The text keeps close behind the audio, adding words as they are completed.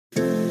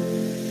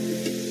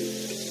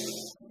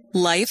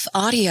Life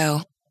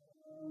Audio.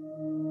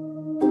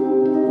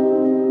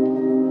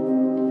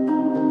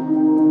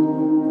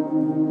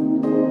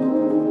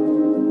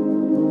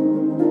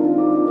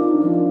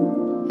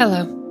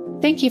 Hello.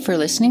 Thank you for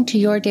listening to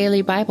Your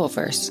Daily Bible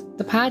Verse,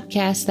 the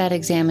podcast that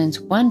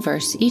examines one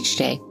verse each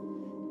day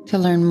to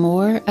learn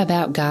more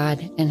about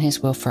God and His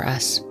will for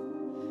us.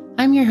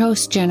 I'm your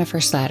host, Jennifer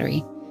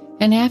Slattery,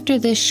 and after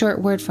this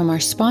short word from our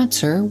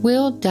sponsor,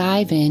 we'll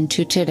dive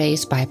into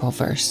today's Bible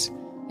verse,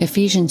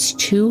 Ephesians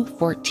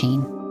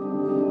 2:14.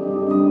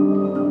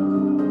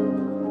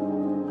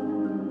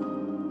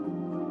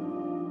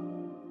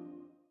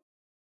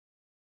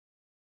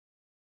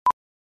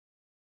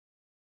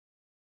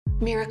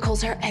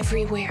 Miracles are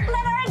everywhere.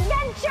 Let our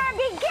adventure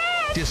begin!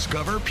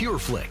 Discover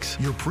PureFlix,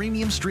 your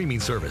premium streaming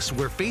service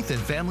where faith and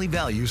family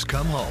values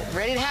come home.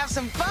 Ready to have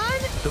some fun?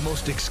 The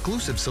most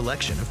exclusive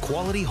selection of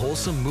quality,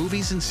 wholesome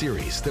movies and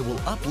series that will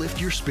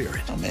uplift your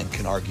spirit. A man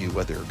can argue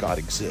whether God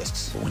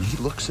exists, but when he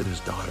looks at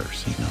his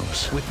daughters, he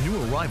knows. With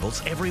new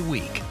arrivals every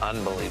week.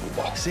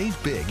 Unbelievable. Save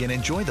big and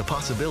enjoy the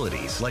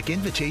possibilities, like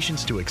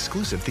invitations to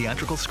exclusive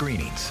theatrical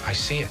screenings. I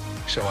see it,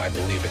 so I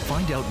believe it.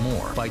 Find out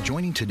more by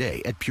joining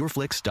today at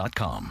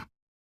pureflix.com.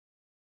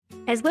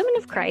 As women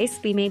of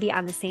Christ, we may be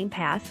on the same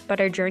path, but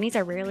our journeys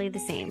are rarely the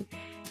same.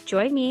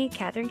 Join me,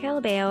 Catherine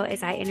Calabeo,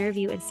 as I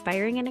interview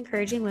inspiring and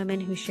encouraging women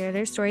who share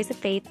their stories of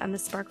faith on the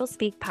Sparkle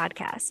Speak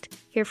podcast.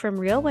 Hear from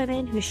real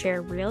women who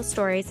share real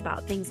stories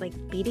about things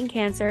like beating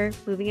cancer,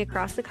 moving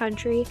across the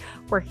country,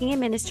 working in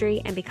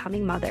ministry, and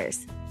becoming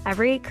mothers.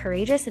 Every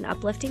courageous and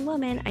uplifting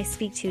woman I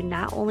speak to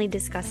not only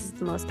discusses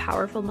the most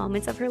powerful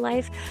moments of her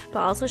life,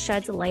 but also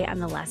sheds a light on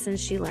the lessons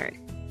she learned.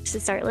 To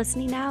start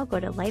listening now, go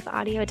to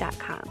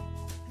lifeaudio.com.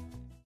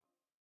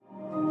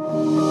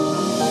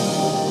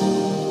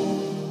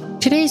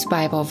 Today's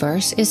Bible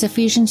verse is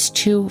Ephesians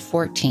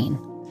 2:14.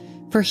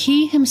 For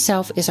he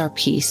himself is our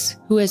peace,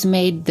 who has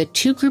made the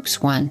two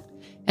groups one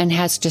and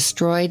has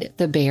destroyed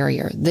the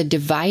barrier, the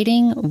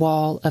dividing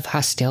wall of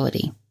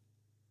hostility.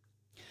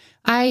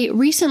 I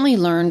recently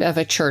learned of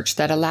a church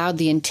that allowed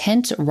the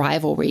intense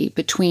rivalry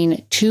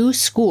between two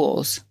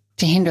schools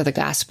to hinder the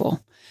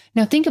gospel.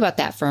 Now think about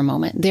that for a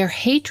moment. Their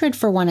hatred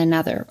for one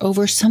another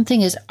over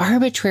something as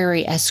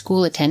arbitrary as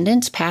school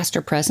attendance, past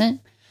or present,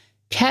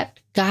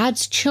 kept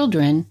God's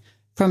children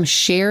from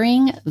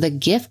sharing the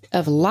gift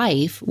of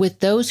life with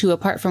those who,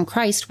 apart from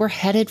Christ, were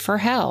headed for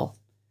hell.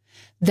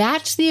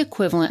 That's the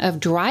equivalent of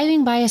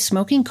driving by a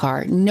smoking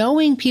car,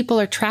 knowing people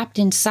are trapped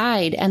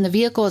inside and the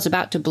vehicle is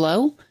about to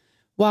blow,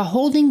 while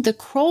holding the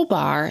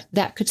crowbar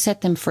that could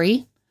set them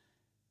free,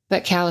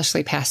 but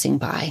callously passing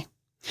by.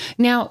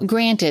 Now,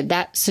 granted,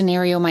 that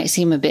scenario might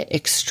seem a bit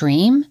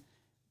extreme,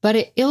 but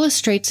it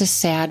illustrates a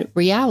sad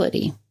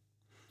reality.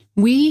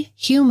 We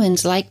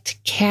humans like to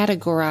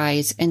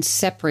categorize and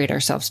separate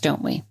ourselves,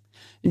 don't we?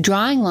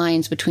 Drawing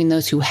lines between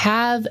those who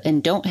have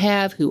and don't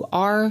have, who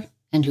are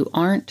and who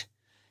aren't.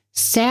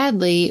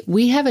 Sadly,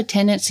 we have a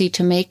tendency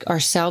to make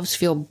ourselves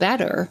feel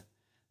better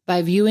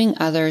by viewing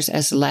others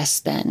as less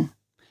than.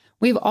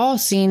 We've all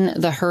seen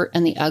the hurt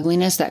and the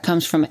ugliness that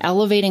comes from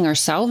elevating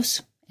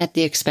ourselves at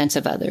the expense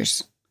of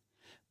others.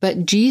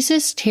 But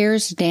Jesus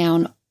tears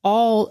down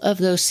all of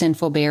those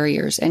sinful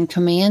barriers and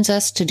commands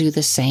us to do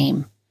the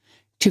same.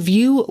 To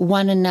view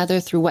one another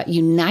through what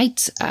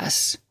unites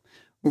us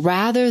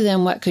rather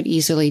than what could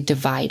easily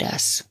divide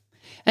us.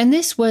 And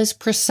this was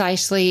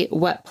precisely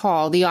what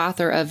Paul, the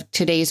author of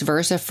today's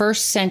verse, a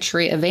first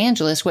century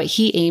evangelist, what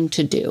he aimed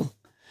to do.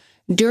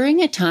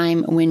 During a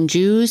time when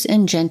Jews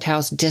and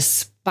Gentiles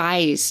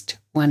despised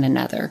one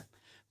another,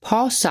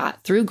 Paul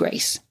sought through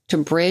grace to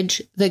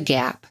bridge the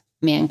gap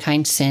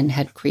mankind's sin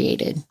had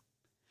created.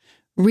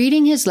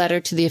 Reading his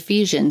letter to the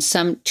Ephesians,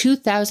 some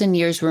 2,000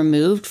 years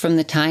removed from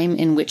the time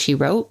in which he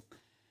wrote,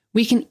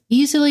 we can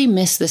easily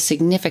miss the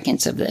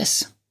significance of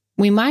this.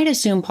 We might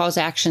assume Paul's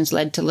actions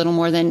led to little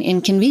more than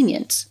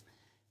inconvenience,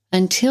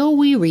 until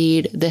we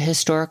read the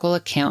historical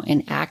account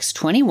in Acts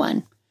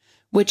 21,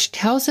 which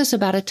tells us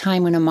about a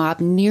time when a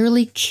mob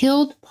nearly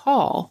killed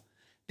Paul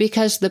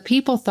because the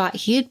people thought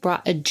he had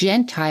brought a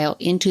Gentile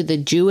into the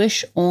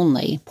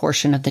Jewish-only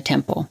portion of the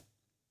temple.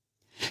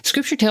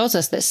 Scripture tells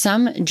us that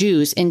some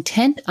Jews,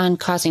 intent on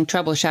causing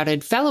trouble,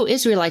 shouted, "Fellow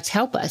Israelites,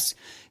 help us.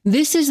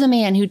 This is the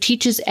man who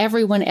teaches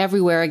everyone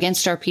everywhere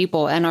against our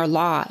people and our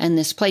law and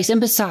this place.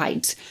 And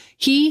besides,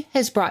 he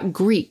has brought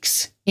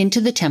Greeks into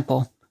the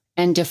temple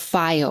and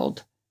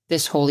defiled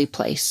this holy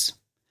place."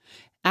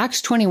 Acts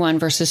 21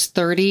 verses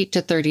 30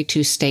 to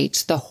 32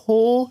 states, the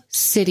whole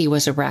city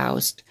was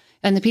aroused,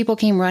 and the people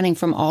came running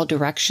from all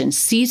directions.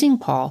 Seizing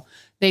Paul,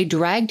 they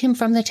dragged him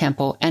from the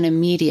temple, and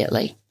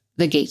immediately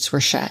the gates were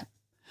shut.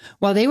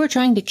 While they were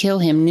trying to kill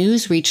him,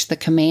 news reached the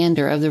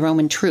commander of the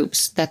Roman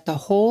troops that the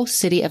whole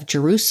city of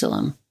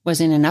Jerusalem was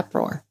in an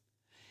uproar.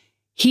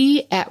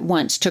 He at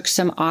once took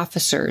some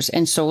officers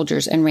and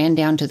soldiers and ran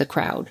down to the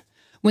crowd.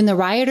 When the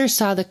rioters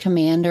saw the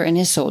commander and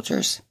his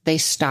soldiers, they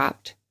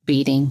stopped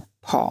beating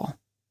Paul.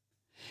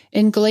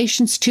 In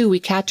Galatians 2, we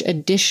catch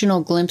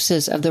additional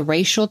glimpses of the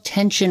racial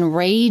tension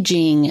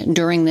raging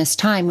during this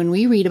time when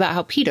we read about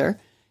how Peter,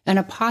 an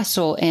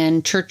apostle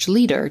and church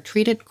leader,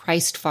 treated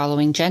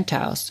Christ-following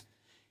Gentiles.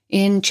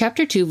 In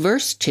chapter 2,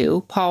 verse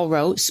 2, Paul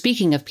wrote,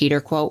 speaking of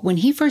Peter, quote, "When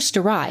he first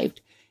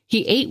arrived,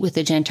 he ate with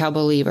the Gentile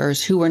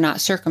believers who were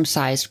not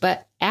circumcised,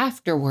 but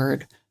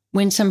afterward,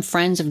 when some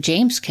friends of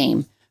James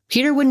came,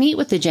 Peter wouldn't eat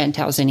with the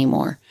Gentiles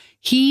anymore.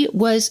 He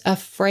was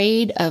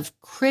afraid of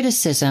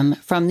criticism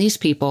from these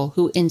people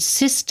who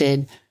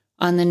insisted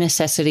on the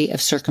necessity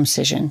of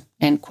circumcision,"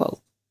 end quote.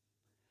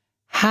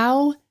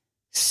 How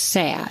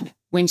sad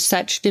when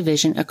such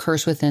division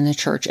occurs within the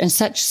church and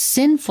such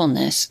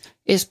sinfulness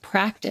is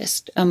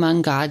practiced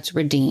among God's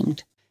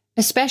redeemed,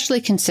 especially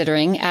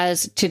considering,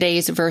 as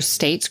today's verse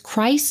states,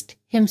 Christ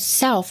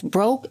himself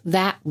broke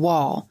that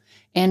wall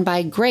and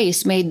by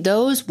grace made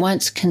those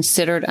once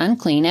considered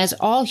unclean, as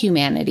all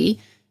humanity,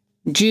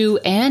 Jew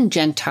and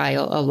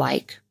Gentile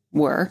alike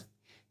were,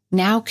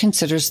 now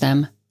considers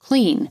them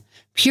clean,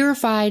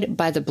 purified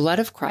by the blood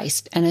of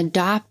Christ and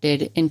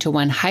adopted into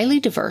one highly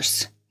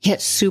diverse, yet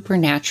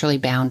supernaturally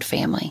bound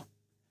family.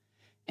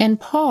 And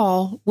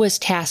Paul was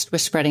tasked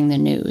with spreading the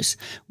news,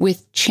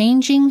 with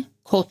changing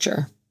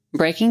culture,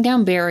 breaking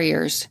down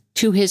barriers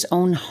to his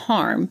own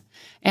harm,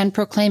 and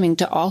proclaiming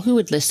to all who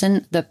would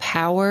listen the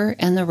power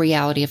and the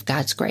reality of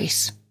God's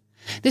grace.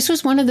 This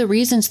was one of the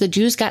reasons the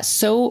Jews got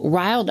so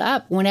riled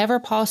up whenever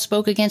Paul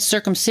spoke against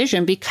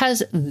circumcision,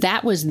 because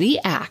that was the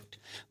act,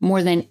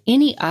 more than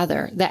any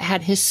other, that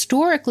had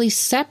historically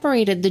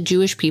separated the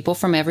Jewish people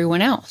from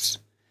everyone else.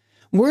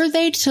 Were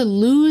they to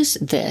lose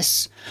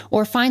this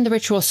or find the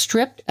ritual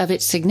stripped of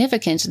its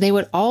significance, they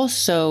would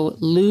also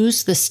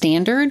lose the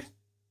standard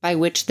by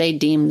which they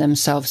deemed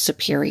themselves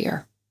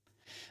superior.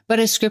 But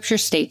as Scripture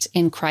states,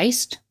 in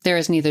Christ, there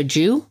is neither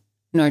Jew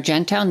nor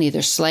Gentile,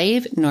 neither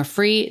slave nor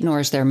free, nor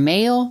is there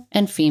male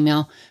and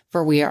female,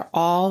 for we are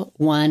all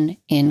one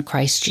in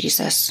Christ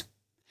Jesus.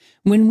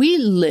 When we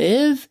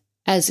live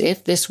as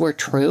if this were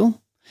true,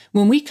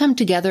 when we come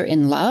together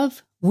in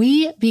love,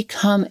 we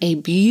become a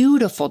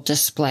beautiful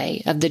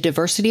display of the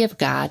diversity of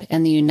God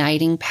and the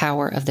uniting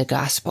power of the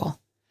gospel,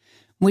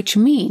 which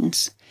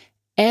means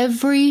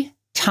every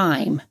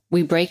time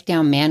we break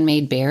down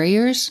man-made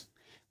barriers,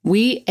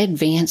 we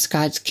advance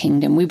God's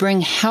kingdom. We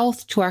bring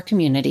health to our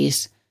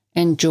communities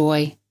and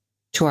joy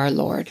to our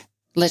Lord.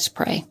 Let's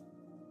pray.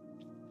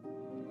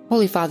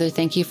 Holy Father,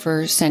 thank you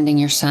for sending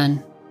your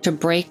Son to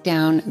break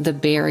down the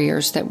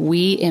barriers that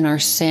we in our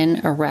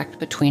sin erect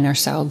between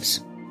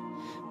ourselves.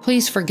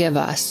 Please forgive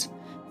us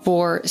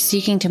for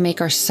seeking to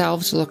make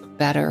ourselves look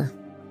better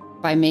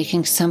by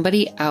making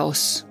somebody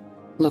else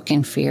look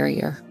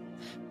inferior.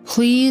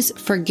 Please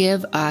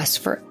forgive us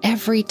for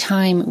every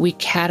time we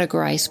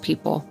categorize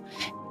people,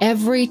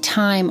 every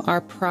time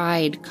our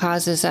pride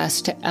causes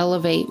us to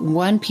elevate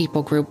one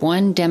people group,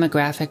 one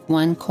demographic,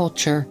 one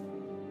culture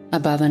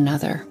above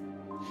another.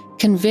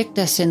 Convict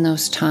us in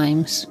those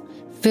times.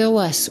 Fill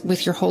us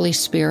with your Holy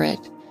Spirit.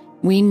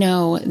 We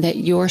know that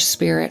your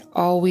Spirit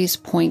always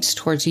points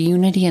towards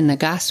unity in the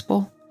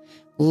gospel,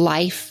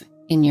 life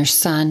in your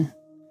Son,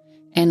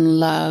 and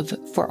love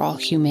for all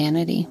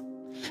humanity.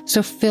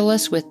 So fill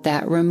us with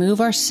that.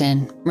 Remove our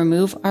sin,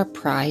 remove our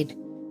pride,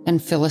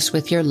 and fill us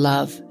with your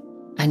love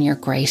and your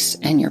grace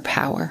and your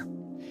power.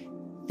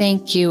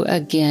 Thank you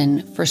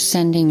again for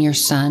sending your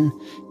Son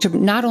to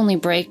not only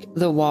break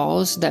the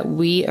walls that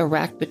we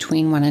erect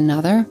between one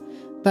another,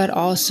 but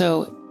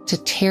also to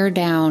tear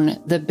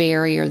down the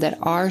barrier that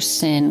our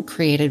sin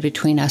created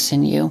between us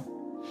and you.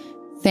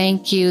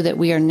 Thank you that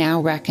we are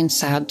now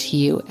reconciled to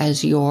you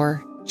as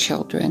your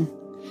children.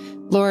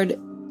 Lord,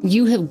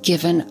 you have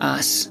given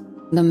us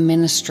the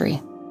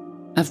ministry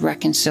of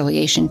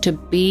reconciliation, to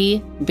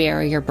be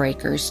barrier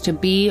breakers, to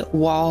be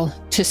wall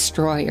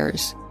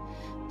destroyers.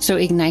 So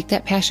ignite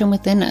that passion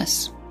within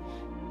us.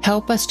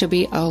 Help us to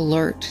be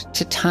alert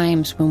to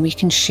times when we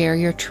can share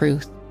your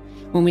truth,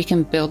 when we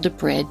can build a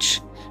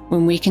bridge,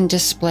 when we can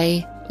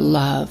display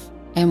love,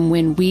 and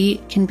when we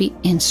can be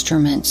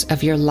instruments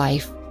of your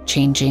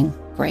life-changing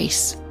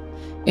grace.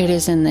 It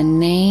is in the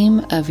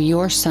name of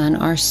your Son,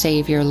 our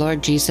Savior,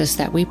 Lord Jesus,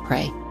 that we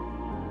pray.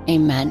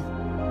 Amen.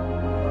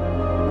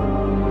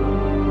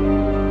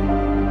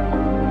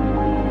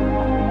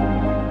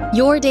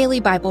 Your Daily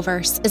Bible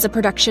Verse is a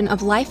production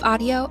of Life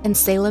Audio and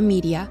Salem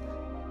Media.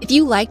 If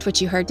you liked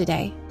what you heard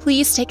today,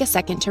 please take a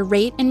second to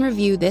rate and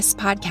review this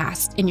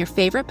podcast in your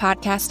favorite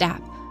podcast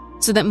app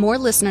so that more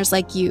listeners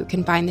like you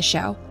can find the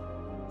show.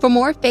 For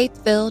more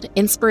faith-filled,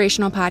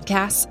 inspirational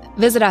podcasts,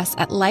 visit us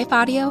at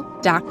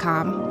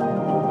lifeaudio.com.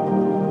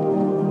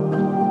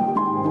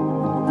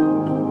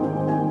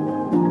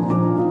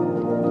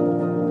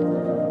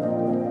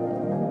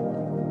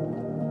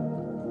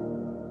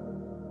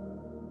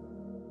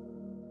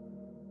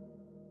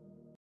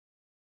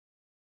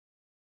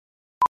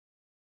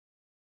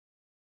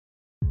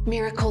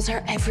 Miracles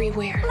are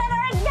everywhere. Let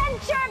our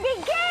adventure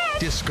begin!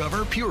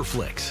 Discover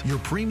PureFlix, your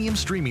premium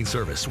streaming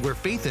service where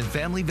faith and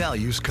family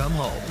values come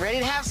home. Ready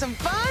to have some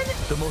fun?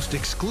 The most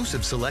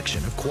exclusive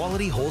selection of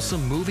quality,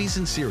 wholesome movies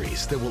and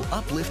series that will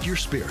uplift your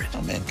spirit.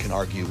 A man can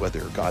argue whether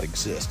God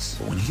exists,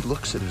 but when he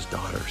looks at his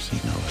daughters, he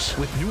knows.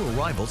 With new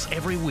arrivals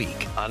every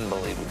week.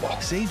 Unbelievable.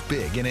 Save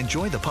big and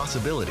enjoy the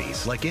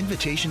possibilities like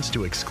invitations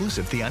to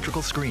exclusive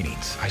theatrical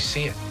screenings. I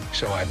see it,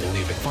 so I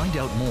believe it. Find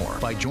out more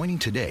by joining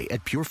today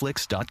at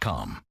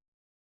pureflix.com.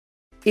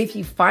 If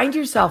you find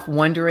yourself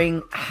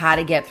wondering how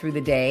to get through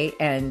the day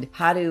and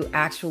how to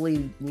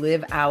actually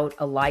live out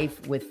a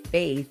life with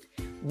faith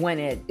when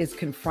it is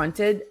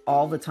confronted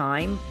all the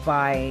time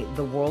by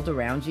the world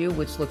around you,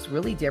 which looks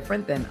really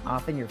different than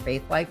often your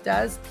faith life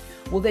does,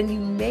 well, then you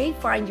may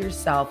find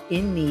yourself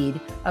in need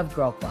of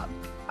Girl Club.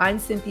 I'm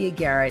Cynthia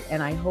Garrett,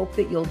 and I hope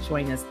that you'll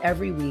join us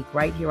every week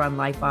right here on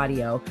Life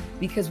Audio,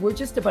 because we're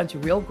just a bunch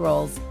of real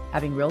girls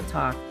having real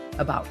talk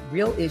about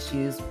real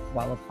issues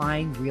while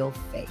applying real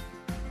faith.